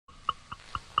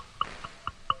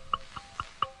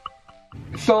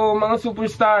So mga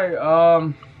superstar,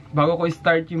 bago ko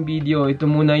start yung video, ito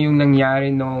muna yung nangyari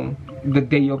nung the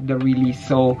day of the release.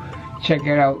 So check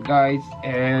it out guys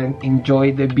and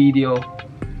enjoy the video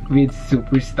with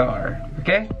Superstar.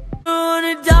 Okay?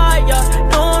 I'm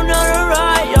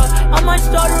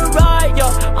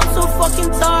so fucking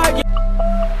tired.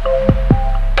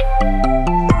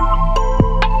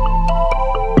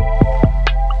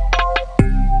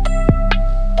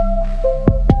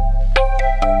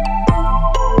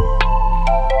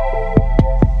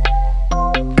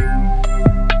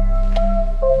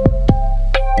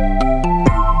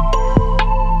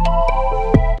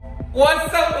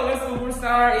 What's up, mga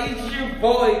superstar? It's your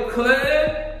boy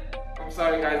Klynt. I'm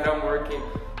sorry guys, I'm working.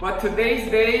 But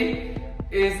today's day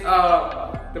is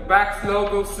the Bax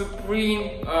logo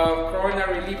Supreme Corona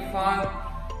Relief Fund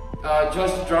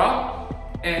just dropped.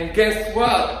 And guess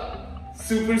what?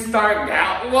 Superstar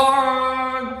got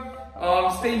one!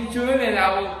 Stay tuned and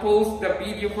I will post the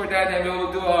video for that, and we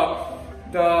will do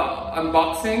the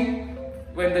unboxing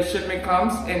when the shipment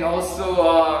comes. And also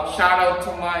shout out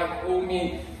to my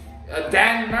homie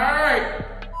Denmark.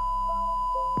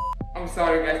 I'm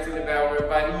sorry guys to the bad word,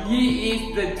 but he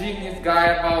is the genius guy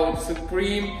about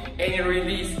Supreme any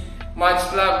release. Much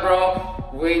love, bro.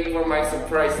 Wait for my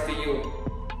surprise to you.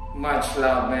 Much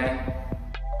love, man.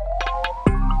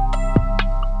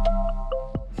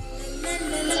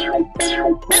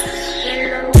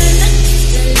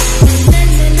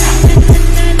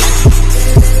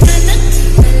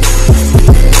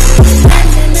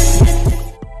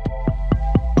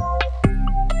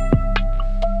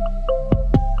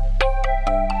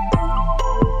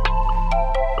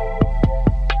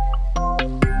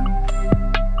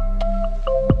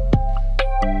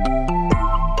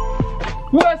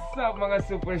 What's up mga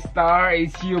superstar?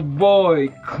 It's your boy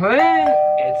Klynt.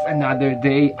 It's another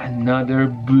day,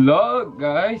 another vlog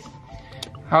guys.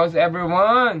 How's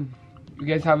everyone? You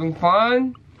guys having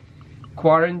fun?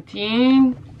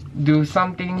 Quarantine? Do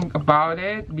something about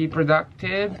it. Be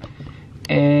productive.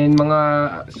 And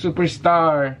mga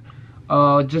superstar,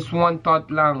 just one thought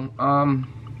lang.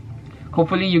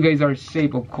 Hopefully you guys are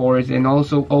safe of course, and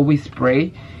also always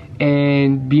pray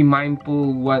and be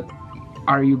mindful what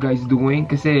are you guys doing,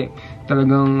 kasi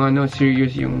talagang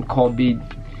serious yung COVID.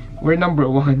 We're number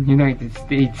 1 United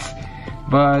States,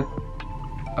 but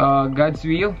God's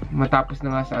will, matapos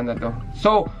na nga sana to.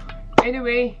 So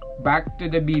anyway, back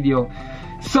to the video.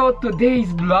 So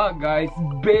today's vlog guys,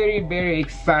 very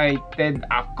excited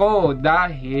ako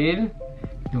dahil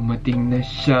dumating na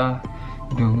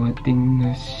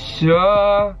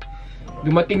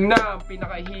ang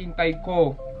pinakahihintay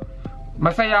ko.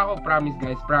 Masaya ako, promise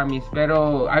guys, promise.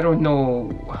 Pero I don't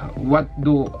know what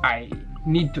do I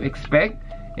need to expect,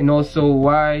 and also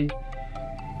why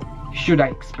should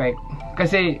I expect.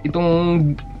 Kasi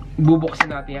itong bubuksan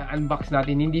natin, unbox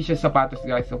natin, hindi siya sapatos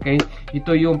guys, okay?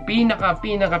 Ito yung pinaka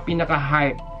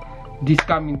hype this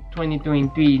coming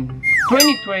 2020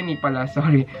 pala,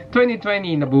 sorry.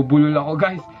 2020, nabubulol ako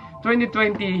guys.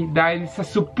 2020 dahil sa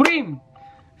Supreme.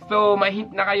 So may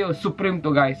hint na kayo, Supreme to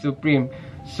guys, Supreme.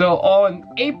 So on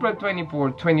April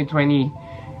 24, 2020,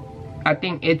 I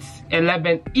think it's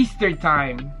 11 Eastern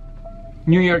time,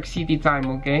 New York City time,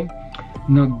 okay?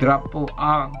 Nag-drop po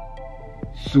ang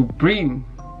Supreme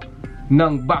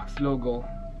ng box logo.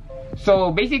 So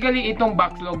basically itong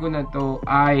box logo na to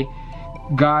ay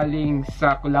galing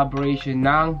sa collaboration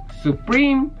ng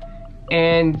Supreme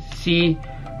and si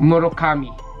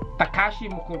Murakami, Takashi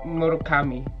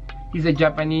Murakami. He's a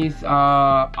Japanese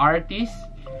artist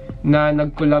na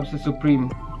nag-collab sa Supreme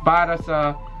para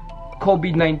sa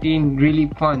COVID-19 relief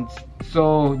funds.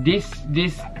 So this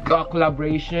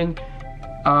collaboration,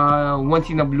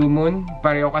 once in a blue moon,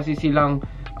 pareho kasi silang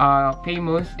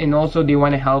famous, and also they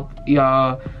want to help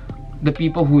the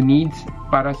people who needs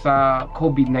para sa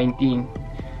COVID-19.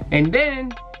 And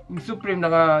then yung Supreme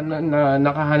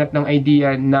nakahanap ng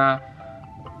idea na,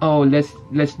 oh,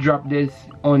 let's drop this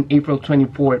on April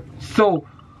 24th. So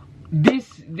this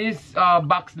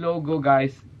box logo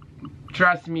guys,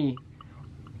 trust me,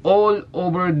 all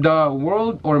over the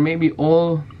world or maybe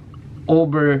all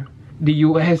over the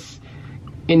US,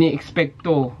 ini-expect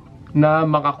to na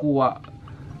makakuha.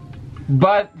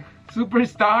 But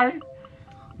Superstar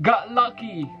got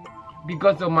lucky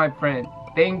because of my friend.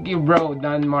 Thank you bro,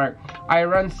 Denmark. I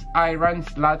run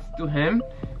slots to him.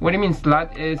 What I mean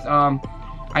slot is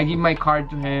I give my card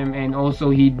to him, and also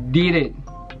he did it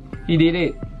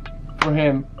for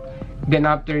him. Then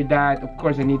after that, of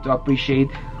course, I need to appreciate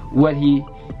what he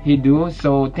do.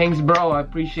 So thanks bro, I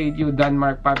appreciate you,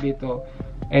 Denmark Papito.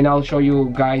 And I'll show you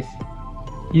guys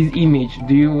his image.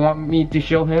 Do you want me to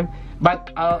show him?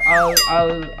 But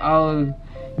I'll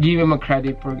give him a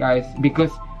credit for, guys,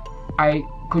 because I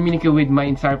communicate with my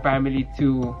entire family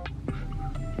to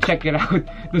check it out,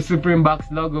 the Supreme box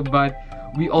logo, but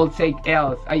we all take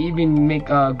L's. I even make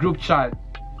a group chat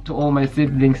to all my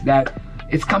siblings that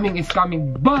it's coming,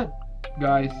 but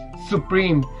guys,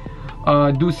 Supreme,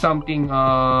 do something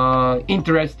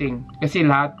interesting. Kasi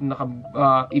lahat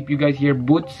if you guys hear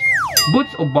boots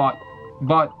or bot,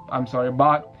 I'm sorry,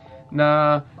 bot,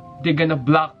 na they're gonna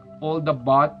block all the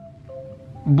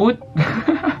boot,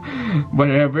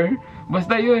 whatever.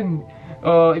 Basta yun,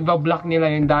 iba-block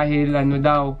nila yun dahil ano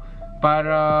daw,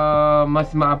 para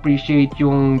mas ma-appreciate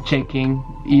yung checking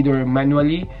either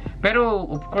manually. Pero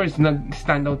of course,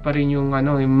 nag-stand out pa rin yung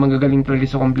ano, yung magagaling talaga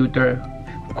sa computer.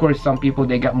 Of course, some people,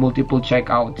 they got multiple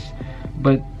checkouts.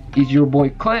 But is your boy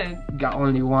Klynt got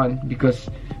only one because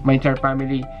my entire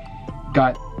family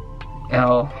got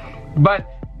L. But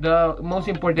the most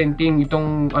important thing,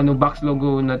 itong ano box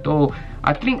logo na to,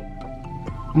 I think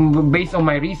based on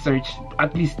my research,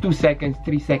 at least 2 seconds,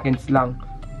 3 seconds lang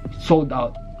sold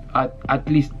out. At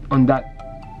least on that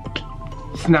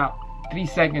snap, 3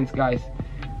 seconds, guys.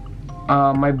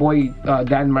 My boy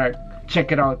Denmark,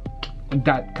 check it out,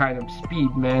 that kind of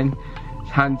speed, man.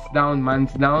 Hands down,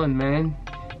 man's down, man.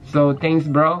 So thanks,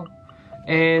 bro.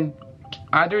 And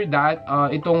other that,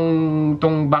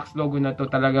 itong box logo na to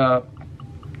talaga,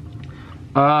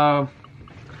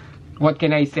 what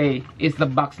can I say? It's the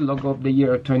box logo of the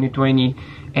year of 2020,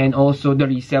 and also the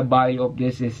resale value of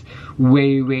this is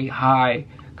way high.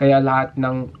 Kaya lahat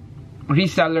ng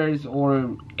resellers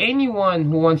or anyone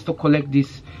who wants to collect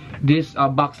this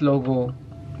box logo,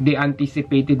 they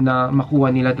anticipated na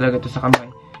makuha nila talaga to sa kamay.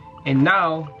 And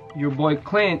now your boy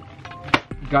Klynt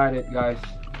got it, guys.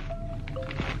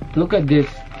 Look at this,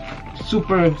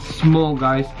 super small,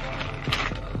 guys.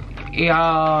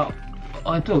 Ito,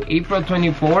 April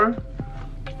 24,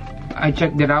 I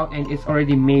checked it out, and it's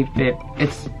already May 5th.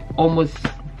 It's almost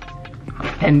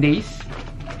 10 days.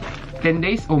 10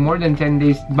 days or more than 10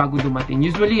 days bago dumating.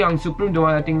 Usually, ang Supreme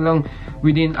dumating lang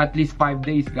within at least 5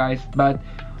 days, guys. But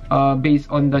based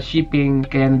on the shipping,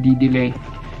 kaya nadi-delay.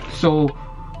 So,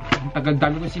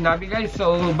 dami ko sinabi, guys.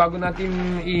 So, bago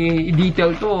natin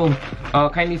i-detail to,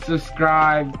 kindly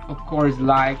subscribe, of course,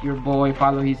 like your boy,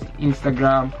 follow his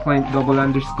Instagram, Klynt _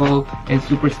 and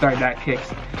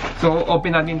SUPERSTAR.KICKS. So,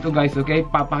 open natin to, guys, okay?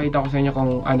 Papakita ko sa inyo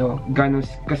kung ano, gano'n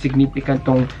ka-significant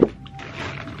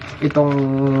itong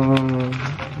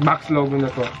box logo na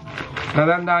to.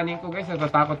 Nadandanin ko, guys,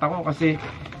 natatakot ako kasi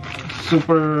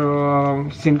super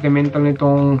sentimental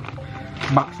nitong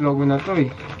box logo na to, eh.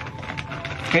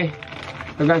 Okay,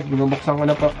 so guys, binubuksan ko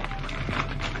na po.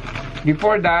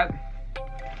 Before that,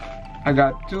 I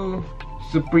got 2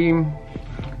 Supreme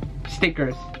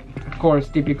stickers. Of course,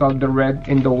 typical, the red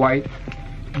and the white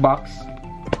box.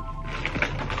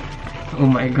 Oh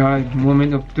my god,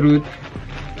 moment of truth.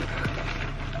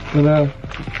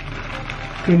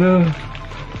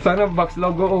 Sana box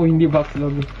logo o hindi box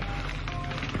logo.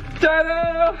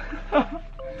 Tada!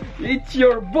 It's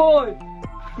your boy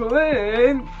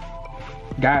Klynt.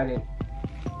 Got it.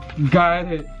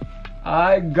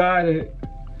 I got it.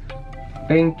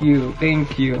 Thank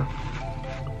you.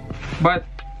 But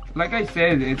like I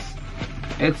said,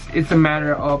 it's a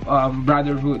matter of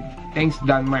brotherhood. Thanks,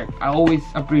 Denmark. I always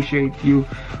appreciate you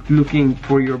looking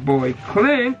for your boy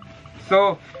Klynt.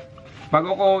 So,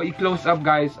 bago ko i-close up,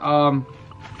 guys,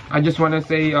 I just wanna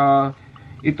say,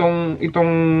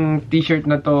 itong t-shirt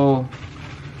na to,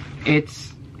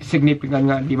 it's significant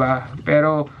nga, di ba?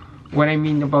 Pero what I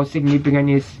mean about significant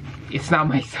is it's not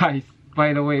my size.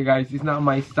 By the way, guys, it's not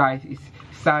my size. It's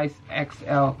size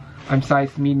XL. I'm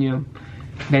size medium.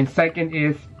 Then second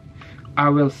is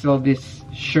I will sell this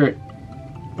shirt.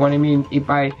 What I mean,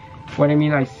 I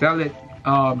sell it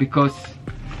because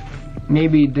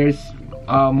maybe there's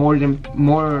more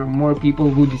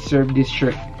people who deserve this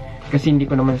shirt. Kasi hindi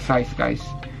ko naman size, guys.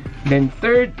 Then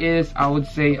third is I would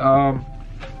say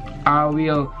I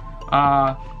will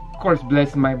of course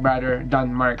bless my brother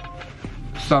Denmark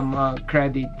some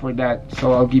credit for that,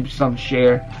 so I'll give some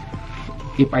share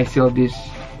if I sell this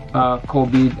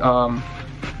COVID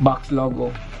box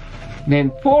logo.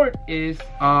 Then fourth is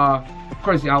of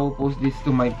course I will post this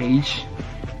to my page.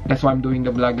 That's why I'm doing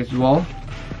the vlog as well.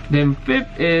 Then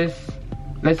fifth is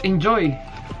let's enjoy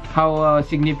how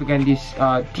significant this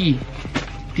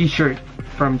t-shirt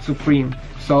from Supreme.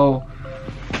 So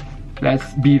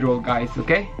let's B-roll, guys,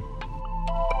 okay?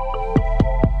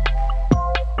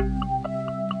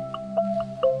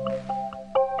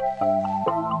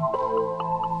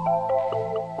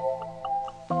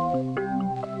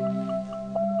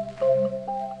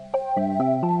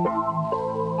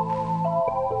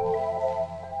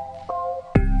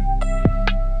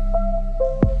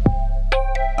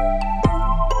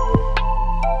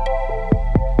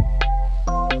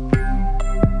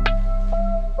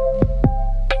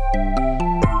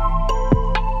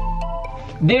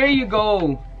 There you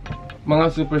go,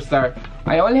 mga superstar.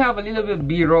 I only have a little bit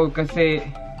B-roll kasi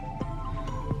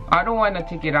I don't want to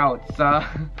take it out sa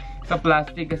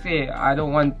plastic kasi I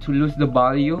don't want to lose the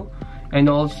value, and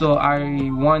also I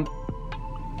want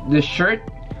the shirt,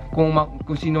 kung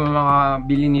sino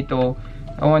makabili nito,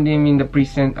 I want them in the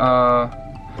present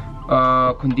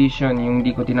condition, yung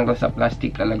hindi ko tinanggal sa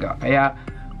plastic talaga. Kaya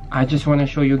I just want to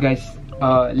show you guys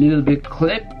a little bit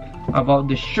clip about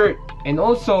the shirt. And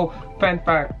also fan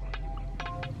fact,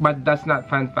 but that's not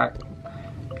fan fact,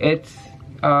 it's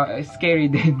scary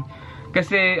din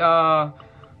kasi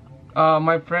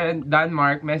my friend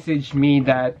Denmark messaged me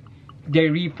that they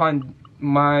refund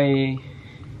my,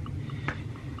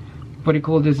 what do you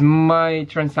call this, my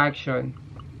transaction,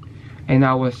 and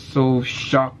I was so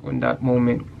shocked on that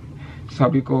moment.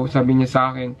 Sabi niya sa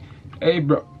akin, hey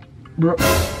bro,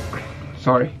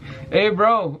 sorry, hey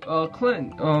bro,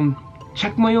 Klynt,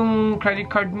 check mo yung credit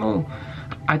card mo,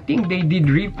 I think they did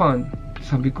refund.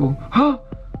 Sabi ko, huh?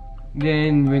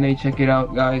 Then when I check it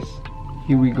out, guys,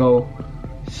 here we go,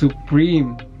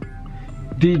 Supreme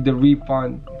did the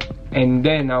refund. And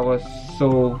then I was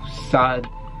so sad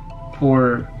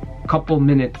for a couple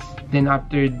minutes. Then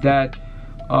after that,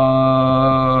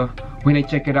 when I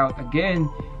check it out again,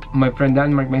 my friend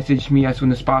Denmark messaged me as soon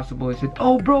as possible. He said,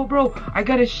 oh bro, I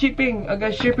got shipping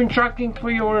tracking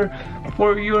for your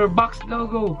box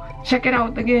logo, check it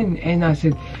out again. And I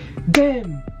said,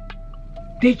 damn,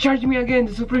 they charged me again.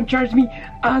 The Supreme charged me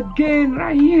again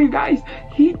right here, guys.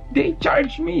 They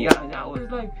charged me, and I was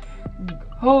like,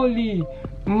 holy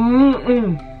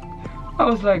I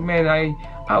was like, man, I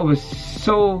was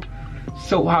so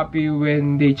happy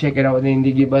when they check it out and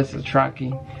they give us a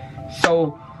tracking.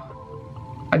 So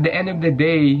at the end of the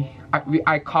day,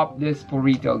 I copped this for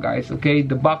retail, guys. Okay,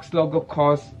 the box logo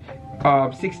cost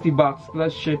 $60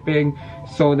 plus shipping,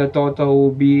 so the total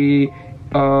will be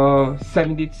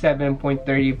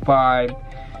 $77.35.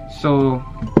 so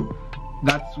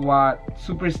that's what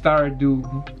Superstar do.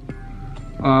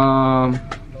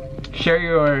 Share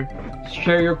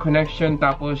your connection,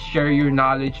 tapos share your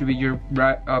knowledge with your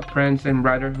friends and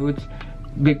brotherhoods,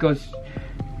 because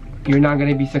you're not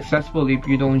gonna be successful if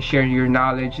you don't share your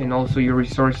knowledge and also your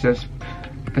resources.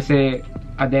 Kasi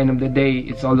at the end of the day,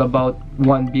 it's all about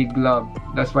one big love.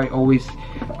 That's why always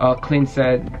Klynt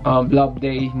said, love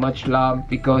day, much love,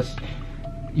 because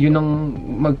yun ang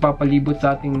magpapalibot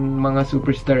sa ating mga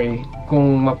superstar eh.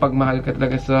 Kung mapagmahal ka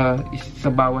talaga sa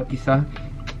bawat isa,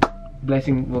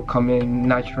 blessing will come in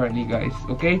naturally, guys.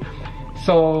 Okay,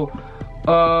 so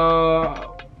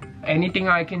anything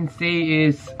I can say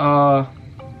is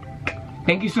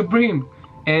thank you, Supreme,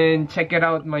 and check it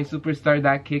out, my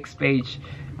SUPERSTAR.KICKS page.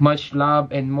 Much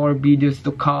love and more videos to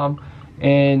come,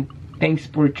 and thanks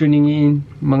for tuning in,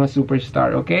 mga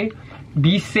superstar. Okay,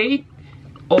 be safe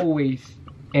always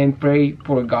and pray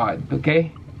for God.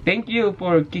 Okay, thank you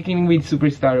for kicking with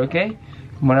Superstar. Okay,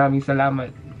 maraming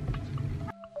salamat.